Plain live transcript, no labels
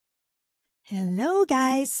Hello,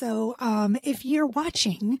 guys. So, if you're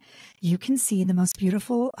watching, you can see the most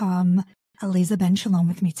beautiful Aleeza Ben Shalom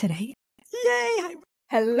with me today. Yay! Hi.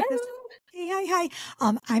 Hello. Hey, hi.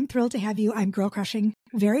 I'm thrilled to have you. I'm girl crushing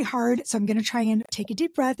very hard, so I'm going to try and take a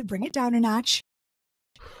deep breath and bring it down a notch.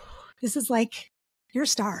 This is like your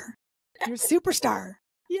star. You're a superstar.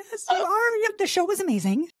 Yes, you are. Yep, the show was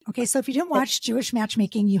amazing. Okay, so if you didn't watch Jewish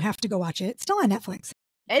Matchmaking, you have to go watch it. It's still on Netflix.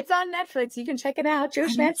 It's on Netflix. You can check it out.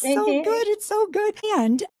 Jewish Matchmaking. It's so good. It's so good.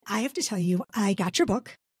 And I have to tell you, I got your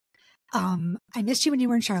book. I missed you when you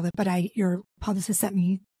were in Charlotte, but your publicist sent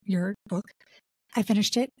me your book. I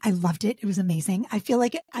finished it. I loved it. It was amazing. I feel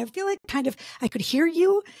like kind of I could hear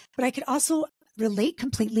you, but I could also relate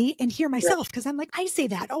completely and hear myself because I'm like, I say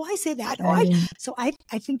that. Oh, I say that. Oh, so I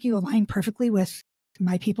think you align perfectly with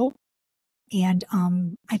my people. And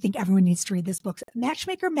I think everyone needs to read this book.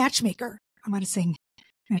 Matchmaker. I want to sing.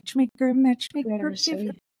 Matchmaker. There it is.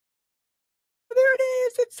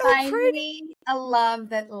 It's so pretty. Finding a love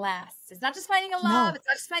that lasts. It's not just finding a love. No. It's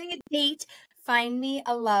not just finding a date. Find me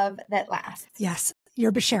a love that lasts. Yes.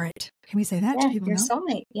 You're Besheret. Can we say that to people? Your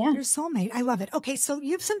soulmate. Yeah. Your soulmate. I love it. Okay. So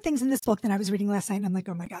you have some things in this book that I was reading last night and I'm like,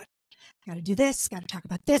 oh my God, got to do this. Got to talk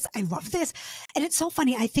about this. I love this. And it's so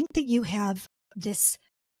funny. I think that you have this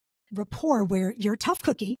rapport where you're a tough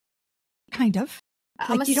cookie, kind of.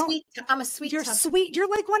 I'm a sweet. You're sweet. You're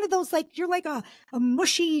like one of those, you're like a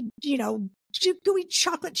mushy, gooey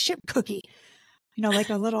chocolate chip cookie, like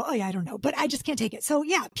a little, I don't know, but I just can't take it. So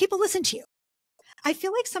yeah, people listen to you. I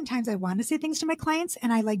feel like sometimes I want to say things to my clients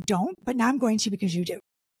and I don't, but now I'm going to because you do.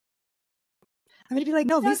 I'm going to be like,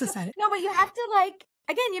 no, Aleeza said it. No, but you have to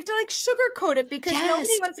again, you have to sugarcoat it because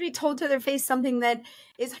nobody wants to be told to their face something that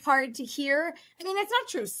is hard to hear. I mean, it's not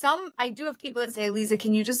true. I do have people that say, Aleeza,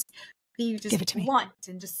 can you just give it to me once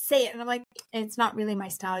and just say it? And I'm like, it's not really my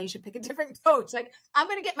style. You should pick a different coach. I'm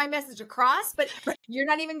going to get my message across, but you're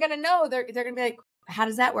not even going to know. They're going to be like, how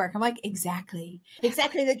does that work? I'm like, exactly.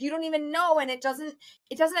 You don't even know. And it doesn't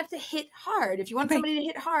have to hit hard. If you want somebody to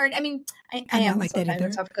hit hard, I mean, I am like that either.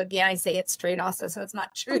 A tough cookie, and I say it straight also, so it's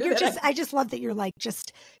not true. I just love that you're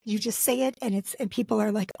you just say it and people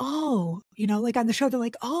are like, oh, on the show, they're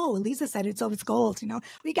like, oh, Aleeza said it, so it's gold.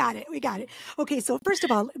 We got it. Okay. So first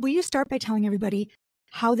of all, will you start by telling everybody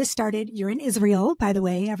how this started? You're in Israel, by the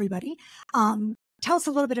way, everybody. Tell us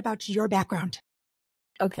a little bit about your background.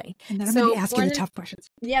 Okay. And then I'm going to ask you the tough questions.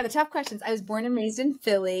 Yeah, the tough questions. I was born and raised in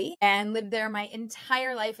Philly and lived there my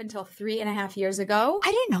entire life until 3.5 years ago.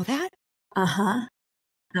 I didn't know that.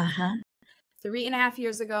 3.5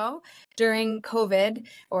 years ago during COVID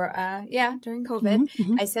during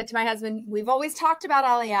COVID, I said to my husband, we've always talked about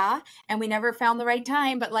Aliyah and we never found the right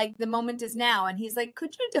time, but the moment is now. And he's like,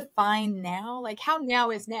 could you define now? How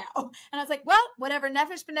now is now? And I was like, well, whatever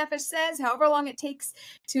Nefesh B'Nefesh says, however long it takes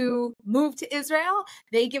to move to Israel,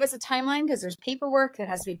 they give us a timeline because there's paperwork that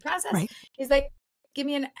has to be processed. Right. He's like, give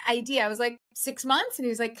me an idea. I was like, 6 months. And he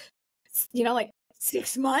was like,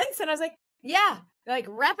 6 months. And I was like, yeah.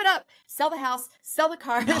 Wrap it up, sell the house, sell the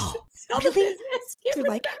cars, sell the business. You're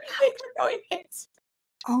like, we're going it.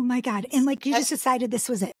 Oh my God. And you just decided this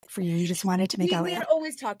was it for you. You just wanted to make Aliyah. We had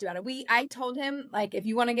always talked about it. I told him, if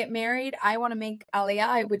you want to get married, I want to make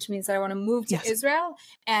Aliyah, which means that I want to move to Israel.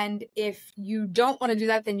 And if you don't want to do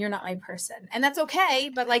that, then you're not my person. And that's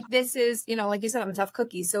okay. But this is, like you said, I'm a tough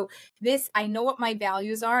cookie. So I know what my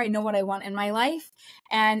values are. I know what I want in my life.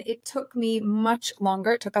 And it took me much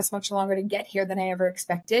longer. It took us much longer to get here than I ever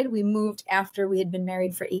expected. We moved after we had been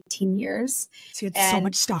married for 18 years. So you had so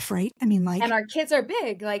much stuff, right? I mean, and our kids are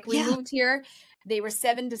big. We moved here, they were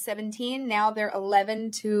 7 to 17. Now they're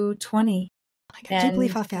 11 to 20. I can't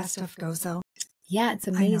believe how fast stuff goes, though. Yeah, it's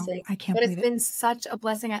amazing. I can't believe it. But it's been such a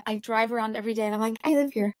blessing. I drive around every day and I'm like, I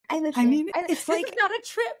live here. I mean, it's not a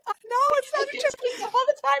trip. No, it's not a trip. All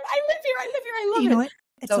the time. I live here. I love it. You know what?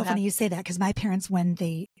 It's so funny you say that because my parents, when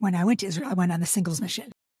I went to Israel, I went on the singles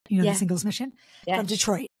mission. The singles mission from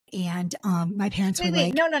Detroit. And my parents were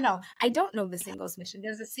like, no. I don't know the singles mission.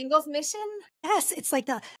 There's a singles mission? Yes. It's like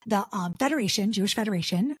the Federation, Jewish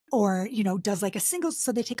Federation, or, does a singles.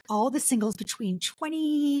 So they take all the singles between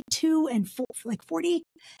 22 and 40,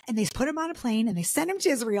 and they put them on a plane and they send them to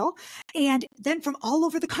Israel. And then from all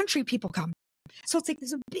over the country, people come. So it's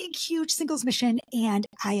there's a big, huge singles mission. And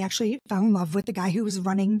I actually fell in love with the guy who was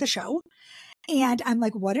running the show. And I'm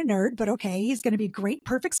like, what a nerd, but okay, he's going to be great,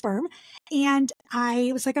 perfect sperm. And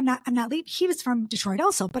I was like, I'm not leaving. He was from Detroit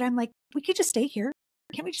also, but I'm like, we could just stay here.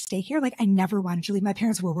 Can't we just stay here? I never wanted to leave. My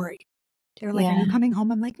parents were worried. They were like, are you coming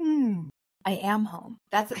home? I'm like, I am home.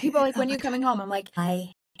 That's what people are like, when you're coming home? I'm like,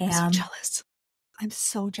 I am. I'm so jealous. I'm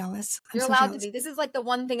so jealous. You're allowed to be. This is like the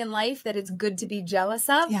one thing in life that it's good to be jealous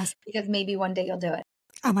of. Yes. Because maybe one day you'll do it.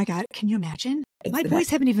 Oh my God. Can you imagine? It's My the boys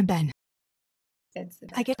best. haven't even been. It's the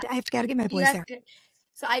best. I have to get my You boys have there. to-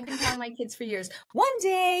 So I've been telling my kids for years, one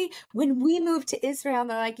day when we move to Israel, and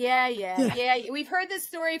they're like, yeah. We've heard this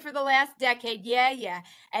story for the last decade. Yeah.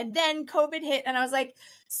 And then COVID hit. And I was like,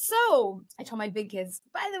 so I told my big kids,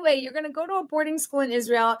 by the way, you're going to go to a boarding school in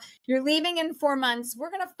Israel. You're leaving in 4 months.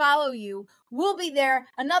 We're going to follow you. We'll be there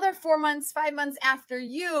another 4 months, 5 months after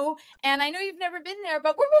you. And I know you've never been there,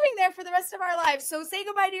 but we're moving there for the rest of our lives. So say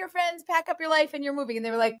goodbye to your friends, pack up your life, and you're moving. And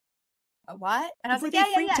they were like, what? And I was Were like,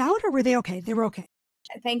 they freaked out, or were they okay? They were okay.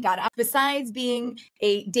 Thank God. Besides being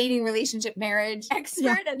a dating, relationship, marriage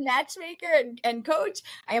expert and matchmaker and coach,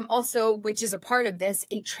 I am also, which is a part of this,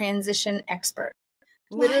 a transition expert.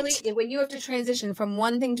 Literally, when you have to transition from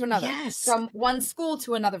one thing to another, from one school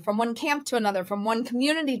to another, from one camp to another, from one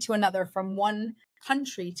community to another, from one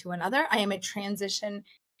country to another, I am a transition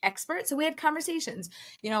expert. So we had conversations,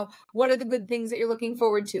 what are the good things that you're looking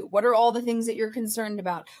forward to? What are all the things that you're concerned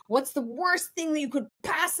about? What's the worst thing that you could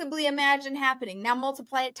possibly imagine happening? Now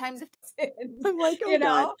multiply it times 10, I'm like, oh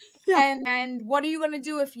God. Yeah. And what are you going to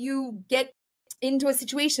do if you get into a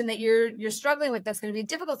situation that you're struggling with? That's going to be a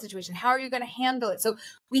difficult situation. How are you going to handle it? So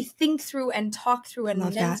we think through and talk through and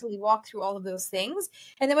mentally walk through all of those things.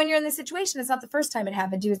 And then when you're in this situation, it's not the first time it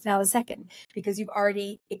happened to you. It's now the second, because you've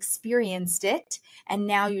already experienced it. And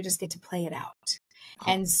now you just get to play it out.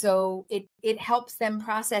 And so it helps them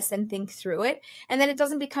process and think through it. And then it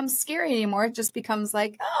doesn't become scary anymore. It just becomes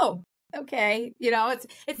like, oh, okay.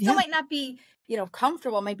 It still might not be,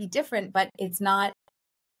 comfortable, it might be different, but it's not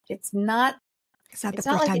the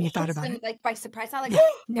first time you thought about it. Like by surprise. Not like,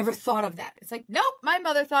 never thought of that. It's like, nope, my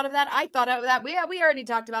mother thought of that. I thought of that. We already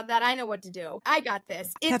talked about that. I know what to do. I got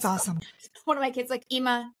this. That's awesome. One of my kids like,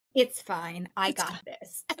 Ima, it's fine. I got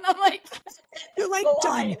this. And I'm like, you're like,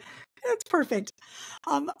 done. That's perfect.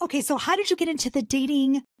 Okay. So how did you get into the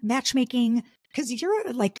dating matchmaking? Because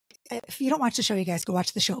you're like, if you don't watch the show, you guys go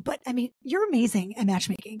watch the show. But I mean, you're amazing at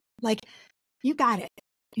matchmaking. Like, you got it.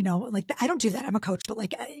 I don't do that. I'm a coach, but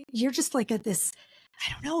like, you're just like at this,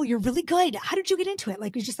 I don't know, you're really good. How did you get into it?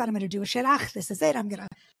 Like, you just thought, I'm going to do a shidduch. This is it. I'm going to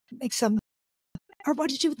make some, or what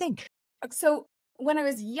did you think? So when I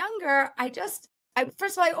was younger,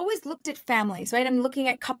 first of all, I always looked at families, right? I'm looking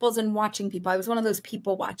at couples and watching people. I was one of those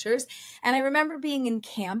people watchers. And I remember being in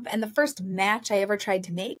camp, and the first match I ever tried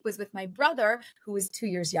to make was with my brother, who was 2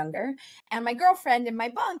 years younger, and my girlfriend in my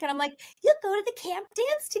bunk. And I'm like, you'll go to the camp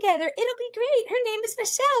dance together. It'll be great. Her name is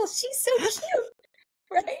Michelle. She's so cute.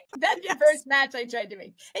 Right? That's the first match I tried to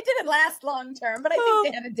make. It didn't last long term, but I think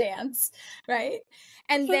they had a dance, right?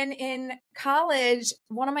 And then in college,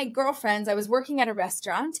 one of my girlfriends, I was working at a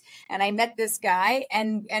restaurant, and I met this guy,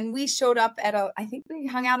 and we showed up at I think we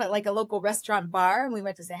hung out at like a local restaurant bar, and we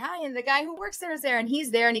went to say hi, and the guy who works there is there, and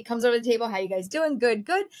he's there, and he comes over to the table, how you guys doing? Good.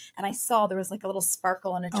 And I saw there was like a little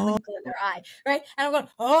sparkle and a twinkle in their eye, right? And I'm going,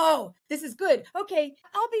 oh, this is good. Okay,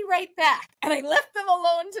 I'll be right back. And I left them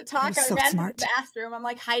alone to talk. I ran to the bathroom. I'm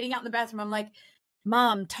like hiding out in the bathroom. I'm like,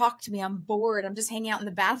 Mom, talk to me. I'm bored. I'm just hanging out in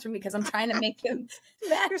the bathroom because I'm trying to make them.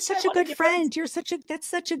 You're such a good friend. That's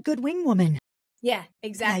such a good wing woman. Yeah,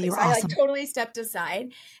 exactly. Yeah, so awesome. I totally stepped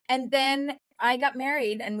aside. And then I got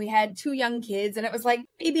married, and we had 2 young kids, and it was like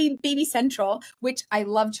baby central, which I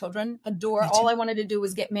love children, adore. All I wanted to do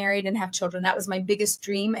was get married and have children. That was my biggest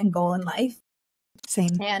dream and goal in life.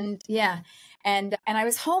 Same. And and I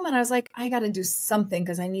was home, and I was like, I got to do something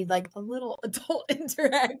because I need like a little adult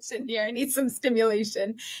interaction here. I need some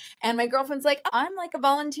stimulation. And my girlfriend's like, I'm like a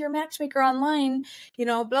volunteer matchmaker online,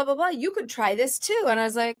 blah, blah, blah. You could try this too. And I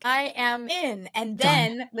was like, I am in. And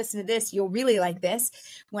then listen to this. You'll really like this.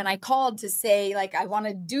 When I called to say, like, I want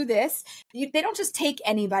to do this, they don't just take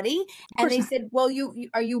anybody. And they said, well,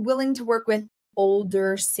 are you willing to work with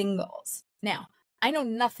older singles? Now, I know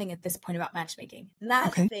nothing at this point about matchmaking.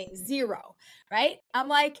 Nothing. Okay. Zero. Right? I'm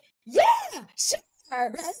like, yeah, sure.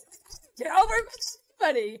 Work with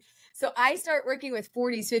everybody. So I start working with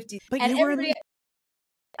 40s, 50s. But and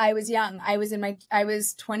I was young. I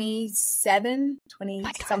was 27, 20,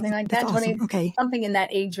 something like that. Awesome. 20, something in that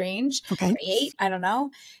age range. Okay. 28, I don't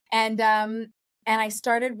know. And I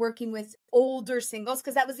started working with older singles,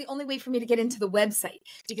 because that was the only way for me to get into the website.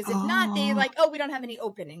 Because if not, they like, oh, we don't have any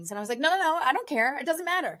openings. And I was like, no, I don't care. It doesn't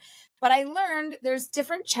matter. But I learned there's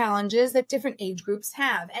different challenges that different age groups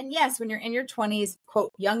have. And yes, when you're in your 20s,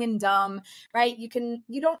 quote, young and dumb, right? You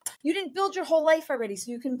didn't build your whole life already, so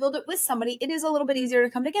you can build it with somebody. It is a little bit easier to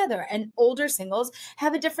come together. And older singles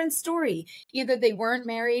have a different story. Either they weren't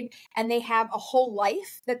married and they have a whole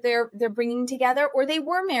life that they're bringing together, or they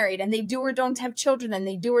were married and they do or don't have children, and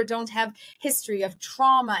they do or don't have history of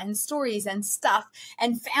trauma and stories and stuff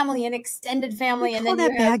and family and extended family. We call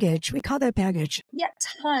that baggage. We call that baggage. Yeah,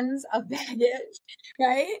 tons of baggage,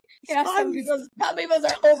 right? You know, some people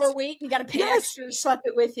are overweight and you got to pay extra to schlep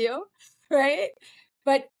it with you, right?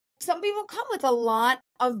 But some people come with a lot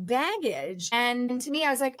of baggage. And to me,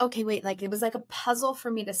 I was like, okay, wait, like it was like a puzzle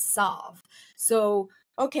for me to solve. So,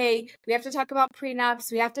 okay, we have to talk about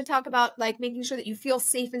prenups. We have to talk about like making sure that you feel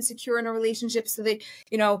safe and secure in a relationship, so that,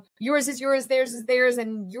 you know, yours is yours, theirs is theirs,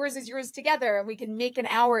 and yours is yours together. And we can make an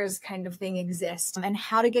ours kind of thing exist, and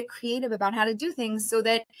how to get creative about how to do things so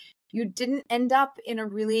that you didn't end up in a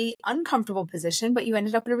really uncomfortable position, but you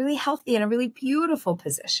ended up in a really healthy and a really beautiful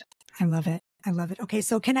position. I love it. I love it. Okay,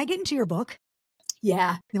 so can I get into your book?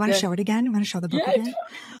 Yeah. You want to show it again? You want to show the book again?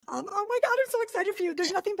 Oh my God, I'm so excited for you.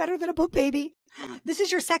 There's nothing better than a book baby. This is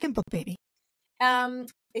your second book baby.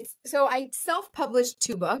 So I self-published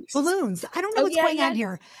 2 books. Balloons. I don't know what's going on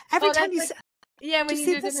here. Every time you when you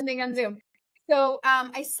do a different thing on Zoom. So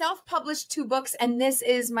I self-published 2 books, and this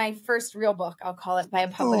is my first real book, I'll call it, by a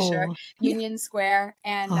publisher, Union Square.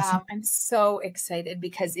 And awesome. I'm so excited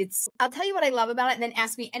because I'll tell you what I love about it, and then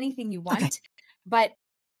ask me anything you want. Okay. But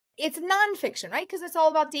it's nonfiction, right? Because it's all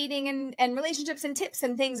about dating and relationships and tips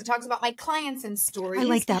and things. It talks about my clients and stories. I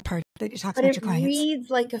like that part that it talks about your clients. But it reads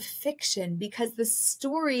like a fiction, because the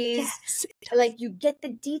stories, like you get the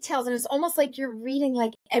details, and it's almost like you're reading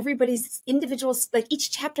like everybody's individual, like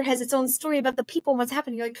each chapter has its own story about the people and what's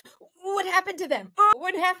happening. You're like, what happened to them?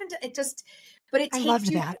 What happened to it? But it takes you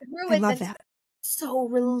through it. I love that. So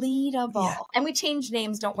relatable. Yeah. And we changed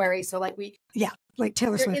names, don't worry. So like like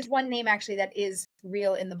Taylor Swift. There is one name actually that is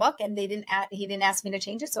real in the book, and he didn't ask me to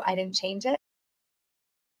change it, so I didn't change it.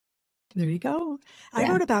 There you go. Yeah. I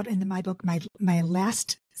wrote about in my book, my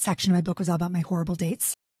last section of my book was all about my horrible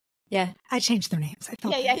dates. Yeah. I changed their names. I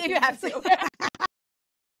felt you have to.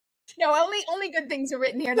 No, only good things are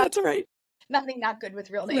written here. That's right. Nothing not good with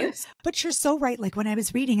real names. But you're so right. Like when I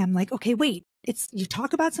was reading, I'm like, okay, wait, you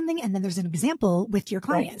talk about something and then there's an example with your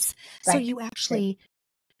clients. Right. So you actually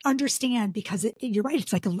understand, because you're right.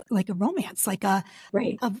 It's like a romance, like a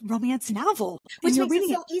romance novel. Which makes it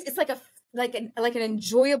so easy. It's like an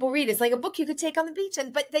enjoyable read. It's like a book you could take on the beach,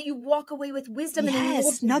 but that you walk away with wisdom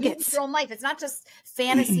and nuggets. Your own life. It's not just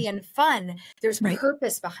fantasy and fun. There's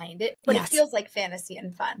purpose behind it, but it feels like fantasy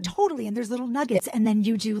and fun. Totally. And there's little nuggets. And then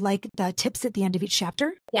you do like the tips at the end of each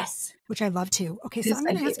chapter. Yes. Which I love too. Okay. So I'm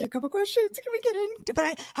going to ask you a couple questions. Can we get in?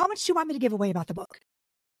 But how much do you want me to give away about the book?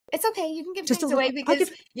 It's okay. You can give things away,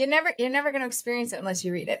 because you're never going to experience it unless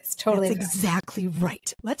you read it. It's totally That's exactly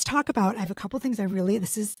right. Let's talk about, I have a couple things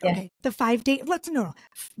okay. The 5 date.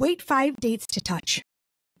 Wait 5 dates to touch.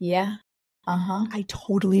 Yeah. Uh-huh. I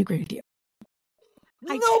totally agree with you.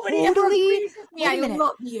 Nobody ever agrees with me. I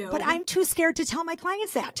love you. But I'm too scared to tell my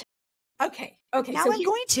clients that. Okay. Now I'm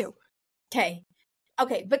going to. Okay.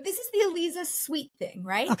 But this is the Aleeza sweet thing,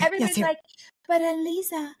 right? Okay. Everybody's like, but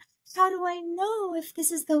Aleeza, how do I know if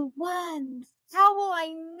this is the one? How will I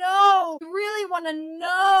know? I really want to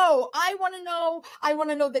know. I want to know. I want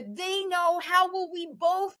to know that they know. How will we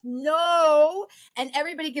both know? And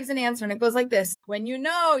everybody gives an answer, and it goes like this. When you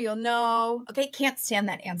know, you'll know. Okay, can't stand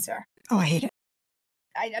that answer. Oh, I hate it.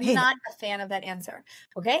 I'm not a fan of that answer.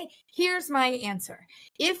 Okay, here's my answer.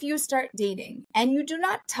 If you start dating and you do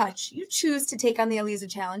not touch, you choose to take on the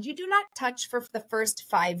Aleeza challenge, you do not touch for the first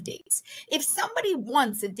 5 dates. If somebody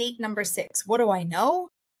wants a date number 6, what do I know?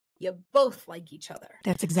 You both like each other.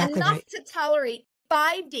 That's exactly right. Enough to tolerate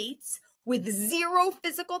 5 dates with 0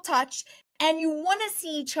 physical touch, and you want to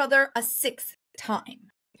see each other a 6th time.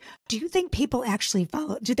 Do you think people actually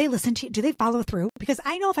follow? Do they listen to you? Do they follow through? Because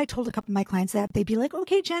I know if I told a couple of my clients that, they'd be like,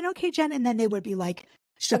 okay, Jen. And then they would be like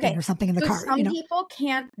stripping or something in the car. Some people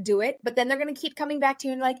can't do it, but then they're going to keep coming back to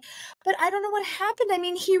you and like, but I don't know what happened. I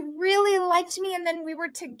mean, he really liked me. And then we were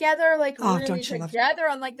together, like really together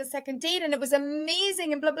on like the 2nd date. And it was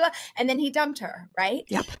amazing and blah, blah. And then he dumped her, right?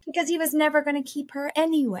 Yep. Because he was never going to keep her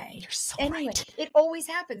anyway. You're so right. It always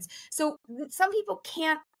happens. So some people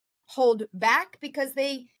can't hold back because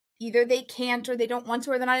either they can't or they don't want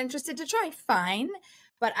to or they're not interested to try. Fine.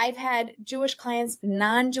 but I've had Jewish clients,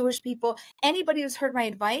 non-Jewish people, anybody who's heard my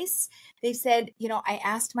advice, they've said, I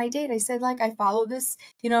asked my date, I said, like, I follow this,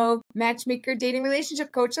 matchmaker dating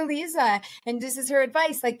relationship coach, Aleeza, and this is her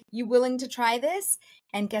advice. Like, you willing to try this?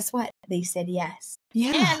 And guess what? They said yes.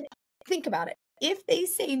 Yeah. And think about it. If they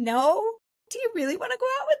say no, do you really want to go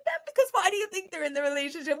out with them? Because why do you think they're in the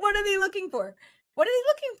relationship? What are they looking for? What are they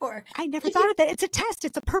looking for? I never thought of that. It's a test.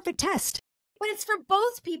 It's a perfect test. But it's for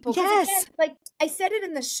both people. Yes. Again, like I said it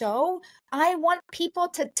in the show, I want people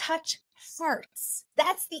to touch hearts.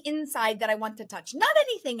 That's the inside that I want to touch, not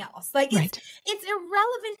anything else. Like it's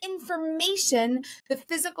irrelevant information, the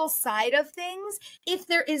physical side of things. If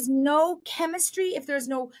there is no chemistry, if there's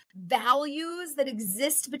no values that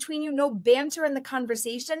exist between you, no banter in the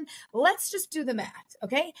conversation, let's just do the math,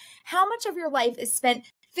 okay? How much of your life is spent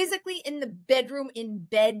physically in the bedroom, in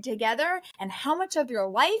bed together, and how much of your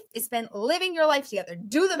life is spent living your life together?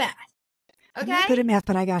 Do the math. Okay. I'm not good at math,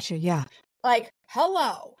 but I got you. Yeah. Like,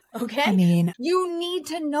 hello. Okay. I mean, you need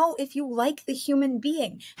to know if you like the human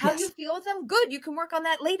being, how you feel with them. Good. You can work on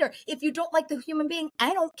that later. If you don't like the human being,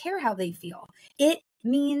 I don't care how they feel. It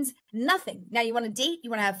means nothing. Now, you want to date, you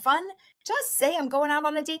want to have fun, just say I'm going out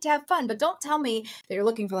on a date to have fun, but don't tell me that you're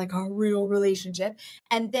looking for like a real relationship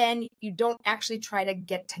and then you don't actually try to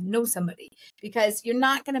get to know somebody, because you're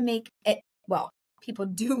not going to make it. Well, people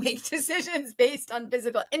do make decisions based on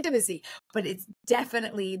physical intimacy, but it's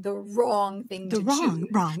definitely the wrong thing to choose.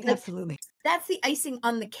 Wrong. Like, absolutely. That's the icing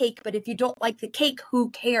on the cake. But if you don't like the cake,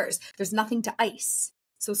 who cares? There's nothing to ice.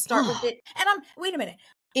 So start with it. And wait a minute.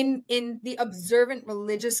 In the observant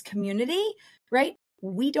religious community, right?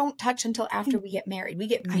 We don't touch until after we get married. We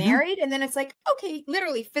get married and then it's like, okay,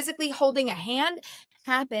 literally physically holding a hand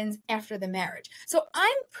happens after the marriage. So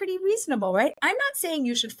I'm pretty reasonable, right? I'm not saying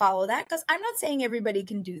you should follow that, because I'm not saying everybody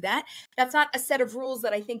can do that. That's not a set of rules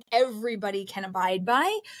that I think everybody can abide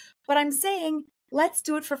by. But I'm saying, let's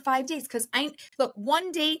do it for 5 days. Because look,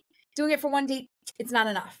 one date, doing it for one date, it's not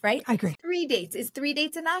enough, right? I agree. 3 dates. Is 3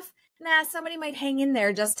 dates enough? Nah, somebody might hang in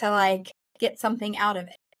there just to like get something out of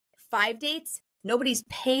it. 5 dates, nobody's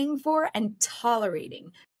paying for and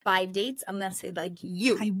tolerating 5 dates unless they like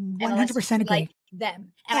you. I 100% agree. Like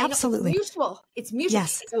them. And absolutely. I know it's mutual. It's mutual.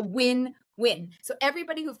 Yes. It's a win-win. So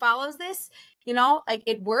everybody who follows this, like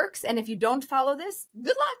it works. And if you don't follow this,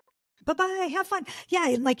 good luck. Bye-bye. Have fun. Yeah.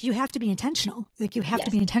 And like, you have to be intentional. Like you have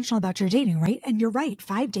to be intentional about your dating, right? And you're right.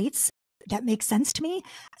 5 dates. That makes sense to me.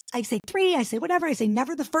 I say 3, I say whatever, I say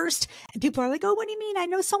never the first. And people are like, oh, what do you mean? I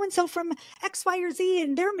know so-and-so from X, Y, or Z,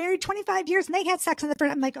 and they're married 25 years and they had sex on the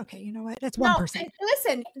first. I'm like, okay, you know what? That's one person.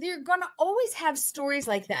 Listen, you're going to always have stories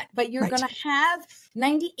like that, but you're going to have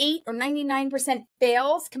 98 or 99%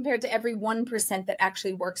 fails compared to every 1% that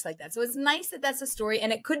actually works like that. So it's nice that that's a story,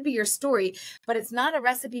 and it could be your story, but it's not a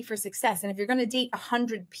recipe for success. And if you're going to date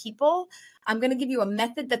 100 people, I'm going to give you a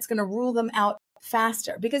method that's going to rule them out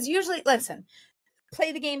faster. Because usually, listen,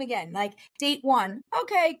 play the game again. Like date 1,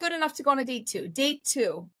 okay, good enough to go on a date 2. Date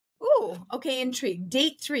 2, ooh, okay, intrigued.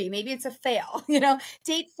 Date 3, maybe it's a fail.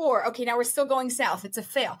 Date 4, okay, now we're still going south. It's a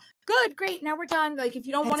fail. Good, great, now we're done. Like if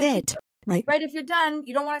you don't want to, right? If you're done,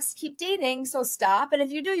 you don't want to keep dating, so stop. And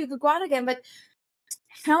if you do, you could go out again. But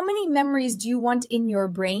how many memories do you want in your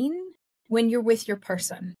brain when you're with your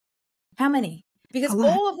person? How many? Because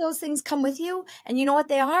all of those things come with you, and you know what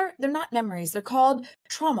they are? They're not memories. They're called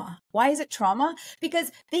trauma. Why is it trauma?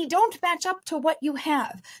 Because they don't match up to what you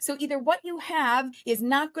have. So either what you have is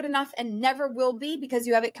not good enough and never will be, because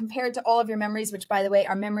you have it compared to all of your memories, which, by the way,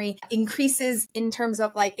 our memory increases in terms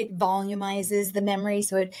of like it volumizes the memory.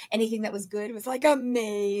 So anything that was good was like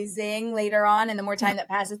amazing later on. And the more time that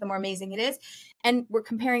passes, the more amazing it is. And we're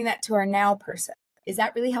comparing that to our now person. Is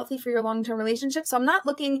that really healthy for your long-term relationship? So I'm not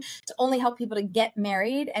looking to only help people to get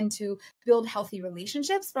married and to build healthy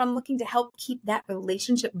relationships, but I'm looking to help keep that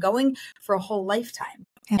relationship going for a whole lifetime.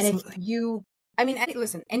 Absolutely. And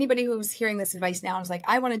listen, anybody who's hearing this advice now is like,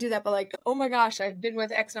 I want to do that, but like, oh my gosh, I've been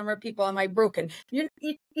with X number of people. Am I broken? You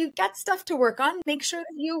got stuff to work on. Make sure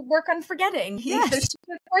that you work on forgetting. Yes.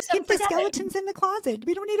 Keep the skeletons in the closet.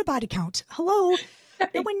 We don't need a body count. Hello.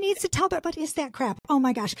 No one needs to tell that, but is that crap? Oh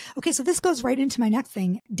my gosh. Okay, so this goes right into my next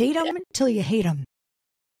thing. Date them till you hate them.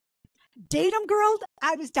 Date them, girl.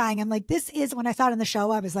 I was dying. I'm like, this is, when I saw it on the show,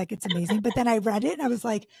 I was like, it's amazing. But then I read it and I was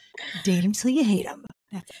like, date them till you hate them.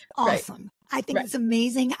 That's awesome. I think it's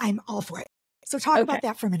amazing. I'm all for it. So talk about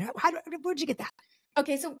that for a minute. Where'd you get that?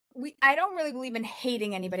 Okay, so I don't really believe in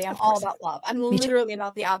hating anybody. I'm all about love. I'm literally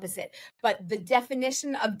about the opposite. But the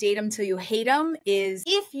definition of date them till you hate them is,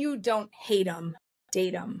 if you don't hate them,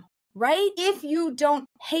 date them. right? If you don't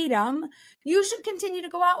hate them, you should continue to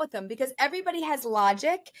go out with them because everybody has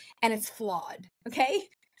logic and it's flawed. Okay.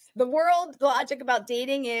 The world logic about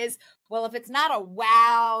dating is, well, if it's not a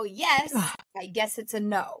wow, yes, I guess it's a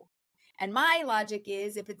no. And my logic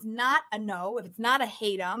is if it's not a no, if it's not a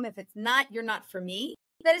hate them, if it's not, you're not for me,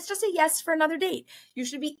 then it's just a yes for another date. You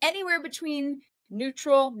should be anywhere between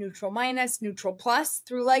neutral, neutral minus, neutral plus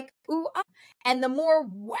through like, ooh, ah. And the more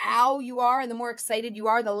wow you are and the more excited you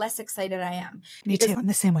are, the less excited I am. Me too. I'm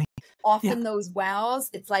the same way. Often those wows,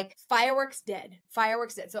 it's like fireworks dead,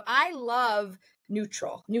 fireworks dead. So I love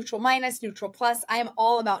neutral, neutral minus, neutral plus. I am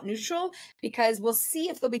all about neutral because we'll see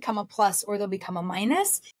if they'll become a plus or they'll become a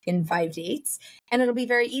minus in 5 dates. And it'll be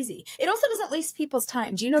very easy. It also doesn't waste people's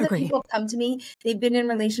time. Do you know that people come to me, they've been in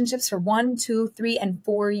relationships for 1, 2, 3, and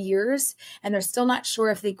 4 years, and they're still not sure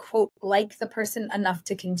if they, quote, like the person enough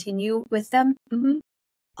to continue with them. Mm-hmm.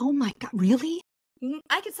 Oh my God, really?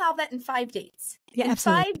 I could solve that in 5 dates. Yeah, in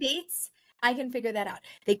absolutely. 5 dates, I can figure that out.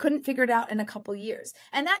 They couldn't figure it out in a couple years.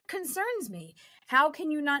 And that concerns me. How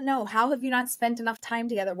can you not know? How have you not spent enough time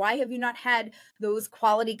together? Why have you not had those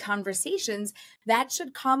quality conversations? That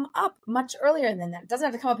should come up much earlier than that. It doesn't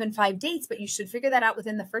have to come up in 5 dates, but you should figure that out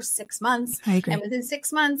within the first 6 months. I agree. And within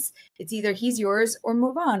 6 months, it's either he's yours or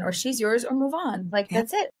move on, or she's yours or move on. Like,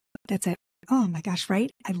 that's it. That's it. Oh my gosh,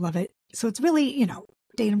 right? I love it. So it's really,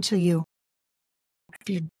 date them till you're done.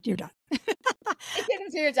 Date them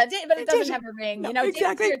till you're done. But it doesn't have a ring. No, Date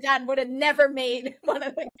them till you're done would have never made one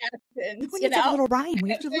of the captions. We need to have a little rhyme. We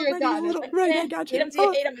have to have a little right. I got you. Date them till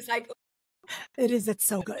you hate them. It's like, it is. It's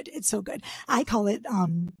so good. It's so good. I call it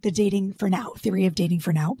the dating for now, theory of dating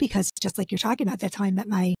for now, because just like you're talking about, that's how I met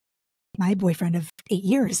my boyfriend of 8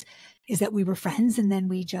 years, is that we were friends. And then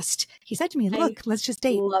he said to me, look, let's just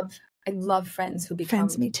date. I love friends who become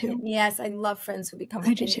friends. Me too. Yes, I love friends who become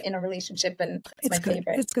in a relationship, and it's my good.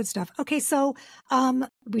 favorite. It's good stuff. Okay, so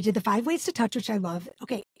we did the 5 ways to touch, which I love.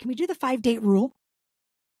 Okay, can we do the 5 date rule?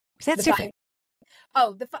 Because that's different.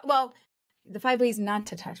 The 5 ways not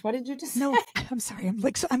to touch. What did you just say? No, I'm sorry.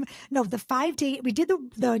 The 5 date. We did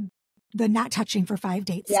the not touching for 5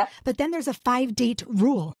 dates. Yeah. But then there's a 5 date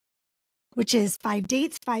rule, which is 5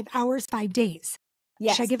 dates, 5 hours, 5 days.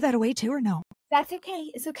 Yes. Should I give that away too, or no? That's okay.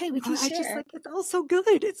 It's okay. We can share. It's all so good.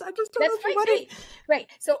 I just don't know if you want it. Right.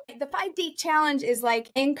 So the 5 date challenge is like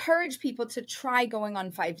encourage people to try going on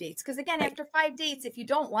 5 dates. Because again, after 5 dates, if you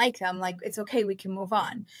don't like them, like it's okay, we can move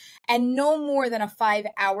on. And no more than a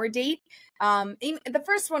 5-hour date. The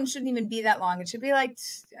first one shouldn't even be that long. It should be like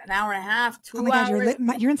an hour and a half, 2 hours. Oh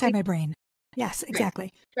my God, you're inside my brain. Yes,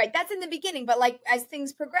 exactly. Right. That's in the beginning. But like as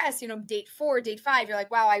things progress, date 4, date 5, you're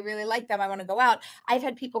like, wow, I really like them. I want to go out. I've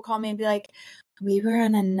had people call me and be like, we were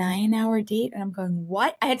on a 9-hour date. And I'm going,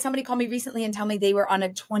 what? I had somebody call me recently and tell me they were on a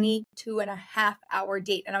 22.5-hour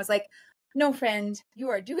date. And I was like, no, friend, you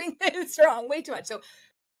are doing this wrong. Way too much. So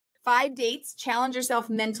 5 dates, challenge yourself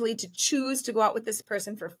mentally to choose to go out with this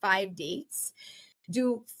person for 5 dates.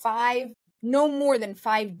 Do no more than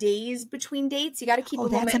 5 days between dates. You got to keep.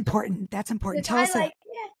 That's important. That's important. Tell us that.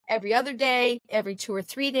 Every other day, every 2 or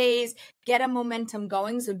 3 days, get a momentum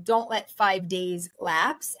going. So don't let 5 days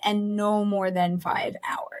lapse, and no more than 5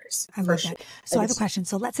 hours. I love that. So I have a question.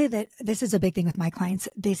 So let's say that this is a big thing with my clients.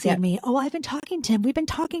 They say to me, oh, I've been talking to him. We've been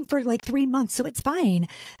talking for like 3 months. So it's fine.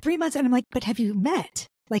 3 months. And I'm like, but have you met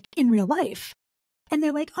like in real life? And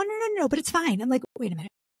they're like, oh, no, but it's fine. I'm like, wait a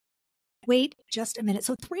minute. Wait just a minute.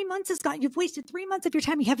 So 3 months is gone. You've wasted 3 months of your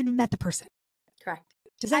time. You haven't even met the person. Correct.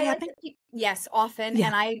 Does that happen? Yes, often. Yeah.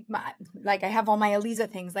 And I have all my Aleeza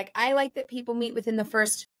things. Like I like that people meet within the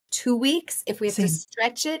first 2 weeks. If we have to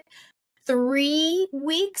stretch it, 3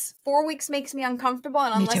 weeks, 4 weeks makes me uncomfortable.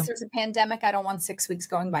 And unless there's a pandemic, I don't want 6 weeks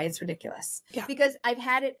going by. It's ridiculous. Yeah. Because I've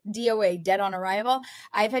had it DOA, dead on arrival.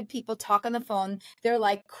 I've had people talk on the phone. They're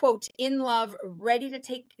like, quote, in love, ready to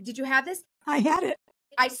take. Did you have this? I had it.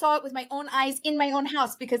 I saw it with my own eyes in my own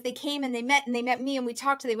house because they came and they met me and we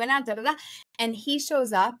talked, they went out, and he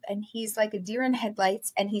shows up and he's like a deer in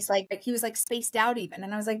headlights, and he was like spaced out even.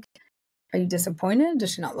 And I was like, are you disappointed?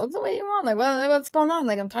 Does she not look the way you want? Like, what's going on?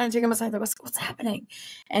 Like, I'm trying to take him aside. Like, what's happening?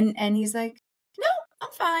 And he's like, no,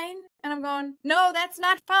 I'm fine. And I'm going, no, that's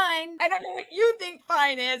not fine. I don't know what you think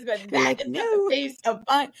fine is, but that is not the face of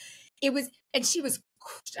fine. And she was,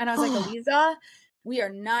 and I was like, Aleeza, we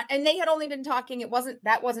are not, and they had only been talking.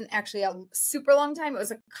 That wasn't actually a super long time. It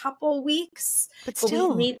was a couple weeks, but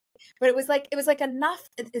still, but it was like enough.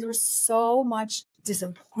 There was so much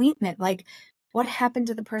disappointment. Like what happened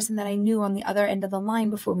to the person that I knew on the other end of the line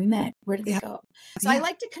before we met? Where did they go? So I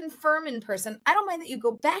like to confirm in person. I don't mind that you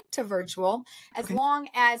go back to virtual as long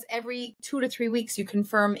as every 2 to 3 weeks you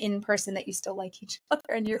confirm in person that you still like each other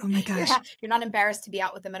and you're not embarrassed to be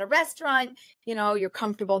out with them at a restaurant. You know, you're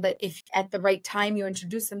comfortable that if at the right time you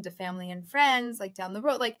introduce them to family and friends, like down the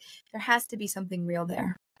road, like there has to be something real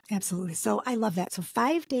there. Absolutely. So I love that. So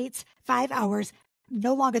 5 dates, 5 hours,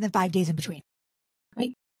 no longer than 5 days in between.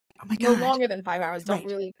 Right. Oh my God. No longer than 5 hours. Don't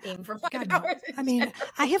really aim for 5 hours. I mean,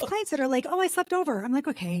 I have clients that are like, oh, I slept over. I'm like,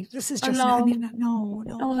 okay, this is just, no. I mean, no.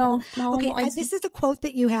 Okay. This is a quote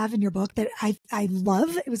that you have in your book that I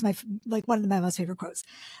love. It was one of my most favorite quotes.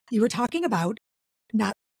 You were talking about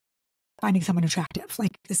not finding someone attractive,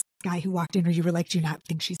 like this guy who walked in, or you were like, do you not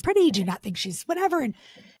think she's pretty? Do you not think she's whatever?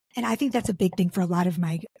 And I think that's a big thing for a lot of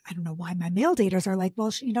I don't know why my male daters are like,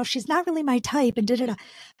 well, she's not really my type and da-da-da.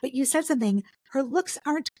 But you said something, her looks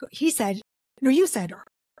aren't, you said,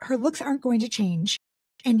 her looks aren't going to change.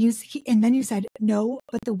 And then you said, no,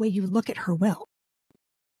 but the way you look at her will.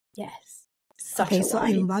 Yes. So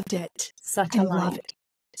I loved it. Such a line.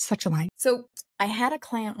 Such a line. So I had a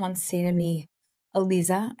client once say to me,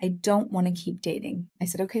 Aleeza, I don't want to keep dating. I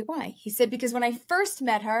said, okay, why? He said, because when I first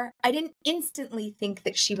met her, I didn't instantly think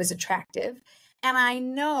that she was attractive. And I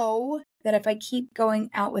know that if I keep going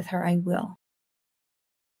out with her, I will.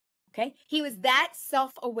 Okay. He was that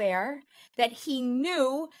self-aware that he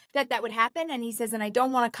knew that that would happen. And he says, and I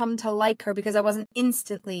don't want to come to like her because I wasn't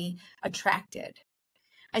instantly attracted.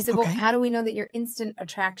 I said, well, how do we know that your instant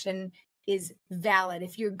attraction is valid?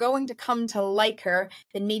 If you're going to come to like her,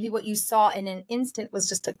 then maybe what you saw in an instant was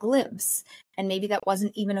just a glimpse, and maybe that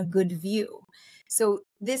wasn't even a good view. So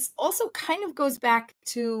this also kind of goes back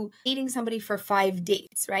to dating somebody for 5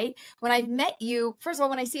 dates, right? When I've met you, first of all,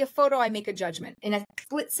 when I see a photo, I make a judgment. In a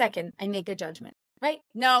split second, I make a judgment, right?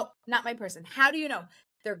 No, not my person. How do you know?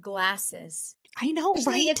 Their glasses. I know,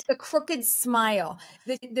 right? It's the crooked smile.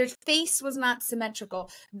 Their face was not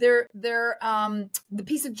symmetrical. The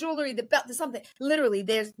piece of jewelry, the belt, something. Literally,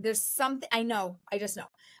 there's something. I know. I just know.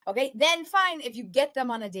 Okay. Then fine. If you get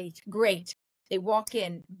them on a date, great. They walk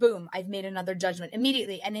in, boom. I've made another judgment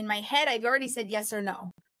immediately. And in my head, I've already said yes or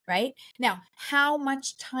no. Right now, how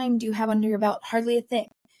much time do you have under your belt? Hardly a thing.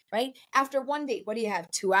 Right? After one date, what do you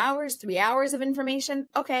have? 2 hours, 3 hours of information?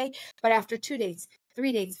 Okay. But after 2 dates,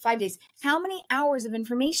 3 days, 5 days, how many hours of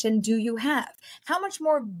information do you have? How much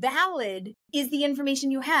more valid is the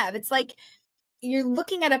information you have? It's like you're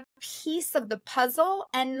looking at a piece of the puzzle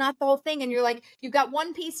and not the whole thing. And you're like, you've got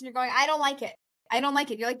one piece and you're going, I don't like it. I don't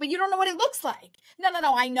like it. You're like, but you don't know what it looks like. No,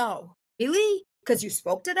 I know. Really? Because you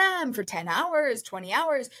spoke to them for 10 hours, 20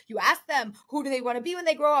 hours. You asked them, who do they want to be when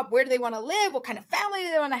they grow up? Where do they want to live? What kind of family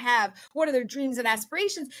do they want to have? What are their dreams and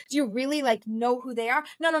aspirations? Do you really know who they are?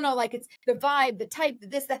 No. Like it's the vibe, the type,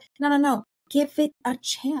 this, that. No. Give it a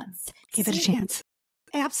chance. Give it a chance.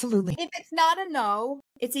 Absolutely. If it's not a no,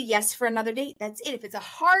 it's a yes for another date. That's it. If it's a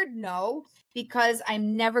hard no, because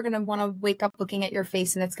I'm never going to want to wake up looking at your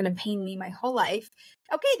face and it's going to pain me my whole life.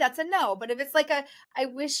 Okay, that's a no. But if it's like I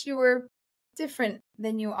wish you were different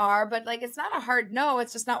than you are, but it's not a hard no.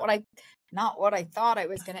 It's just not what I thought I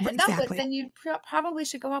was going to end up with. Then you probably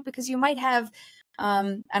should go out because you might have,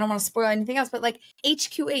 I don't want to spoil anything else, but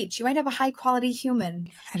HQH, you might have a high quality human.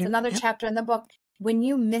 It's another chapter in the book. When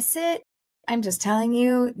you miss it, I'm just telling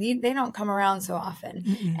you, they don't come around so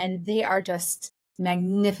often. And they are just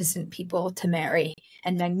magnificent people to marry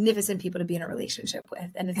and magnificent people to be in a relationship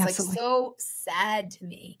with. And it's so sad to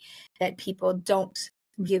me that people don't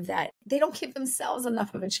give themselves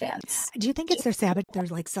enough of a chance. Do you think it's their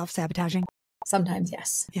self-sabotaging? Sometimes,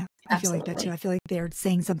 yes. Yeah, I feel like that too. I feel like they're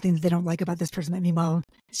saying something that they don't like about this person. I mean, well,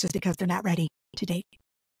 it's just because they're not ready to date.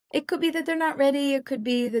 It could be that they're not ready. It could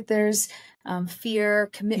be that there's fear,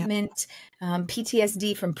 commitment,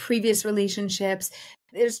 PTSD from previous relationships.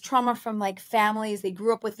 There's trauma from families. They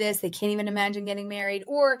grew up with this. They can't even imagine getting married.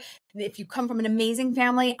 Or if you come from an amazing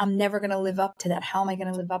family, I'm never going to live up to that. How am I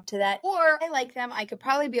going to live up to that? Or I like them. I could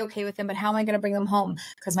probably be okay with them, but how am I going to bring them home?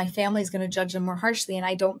 Because my family is going to judge them more harshly. And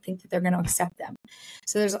I don't think that they're going to accept them.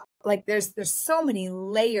 So there's so many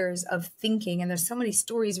layers of thinking and there's so many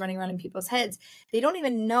stories running around in people's heads. They don't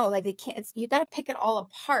even know, they can't, you got to pick it all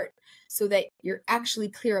apart so that you're actually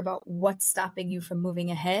clear about what's stopping you from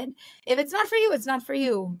moving ahead. If it's not for you, it's not for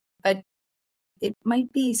you, but it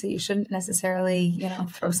might be. So you shouldn't necessarily,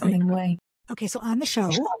 throw something away. Okay. So on the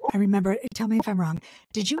show, I remember, tell me if I'm wrong.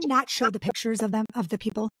 Did you not show the pictures of the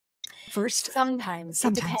people first? Sometimes.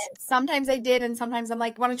 Sometimes I did. And sometimes I'm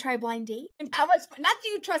like, want to try a blind date? How much, not that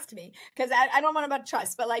you trust me, because I don't want about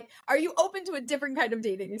trust, but are you open to a different kind of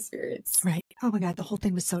dating experience? Right. Oh my God. The whole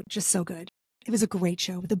thing was just so good. It was a great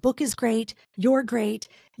show. The book is great. You're great.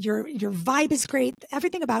 Your vibe is great.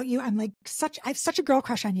 Everything about you. I have such a girl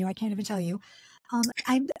crush on you. I can't even tell you.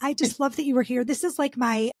 I just love that you were here. This is like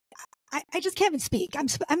I just can't even speak.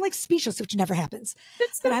 I'm like speechless, which never happens.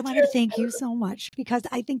 But I wanted to thank you so much because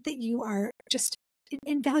I think that you are just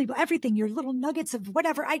invaluable. Everything, your little nuggets of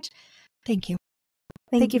whatever. Thank you.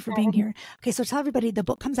 Thank you for being here. Okay, so tell everybody the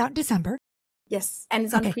book comes out in December. Yes, and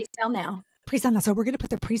it's on pre-sale now. Pre-sale now. So we're going to put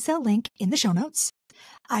the pre-sale link in the show notes.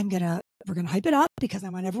 We're going to hype it up because I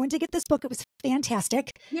want everyone to get this book. It was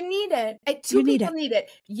fantastic. You need it. Two people need it.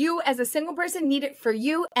 You as a single person need it for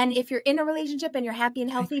you. And if you're in a relationship and you're happy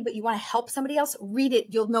and healthy, but you want to help somebody else, read it.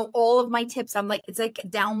 You'll know all of my tips. It's like a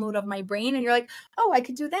download of my brain. And you're like, oh, I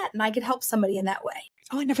could do that. And I could help somebody in that way.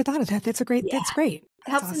 Oh, I never thought of that. That's great. It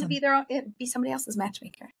helps them to be somebody else's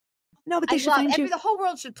matchmaker. No, but they should find you. The whole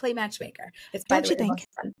world should play matchmaker. It's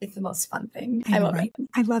it's the most fun thing. I love it.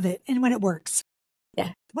 I love it. And when it works.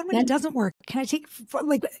 Yeah. When it doesn't work, can I take,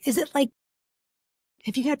 is it like,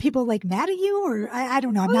 have you had people like mad at you or I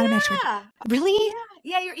don't know. I'm not a matchmaker. Really?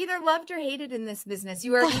 Yeah. You're either loved or hated in this business.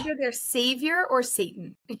 You are either their savior or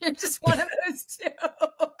Satan. You're just one of those two.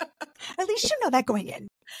 At least you know that going in.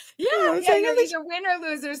 Yeah. You're either win or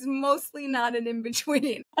lose. There's mostly not an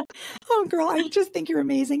in-between. Oh, girl, I just think you're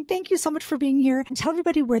amazing. Thank you so much for being here. And tell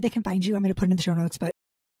everybody where they can find you. I'm going to put it in the show notes, but.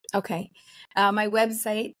 Okay. My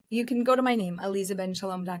website, you can go to my name,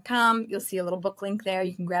 AleezaBenShalom.com. You'll see a little book link there.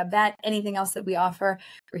 You can grab that. Anything else that we offer,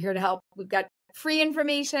 we're here to help. We've got free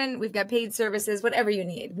information. We've got paid services, whatever you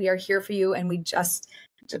need. We are here for you. And we just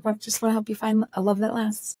want to help you find a love that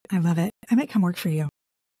lasts. I love it. I might come work for you.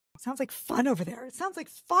 Sounds like fun over there. It sounds like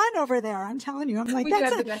fun over there. I'm telling you. I'm like, we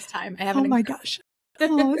have the best time. Oh my gosh.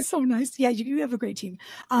 Oh, it's so nice. Yeah, you have a great team.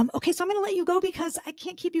 Okay, so I'm going to let you go because I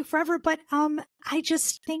can't keep you forever, but I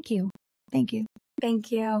just thank you. Thank you.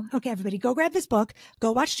 Thank you. Okay, everybody, go grab this book,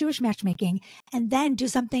 go watch Jewish Matchmaking, and then do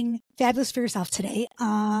something fabulous for yourself today.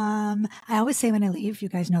 I always say when I leave, you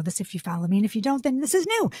guys know this if you follow me, and if you don't, then this is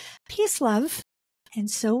new. Peace, love, and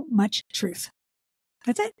so much truth.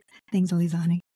 That's it. Thanks, Aleeza, honey.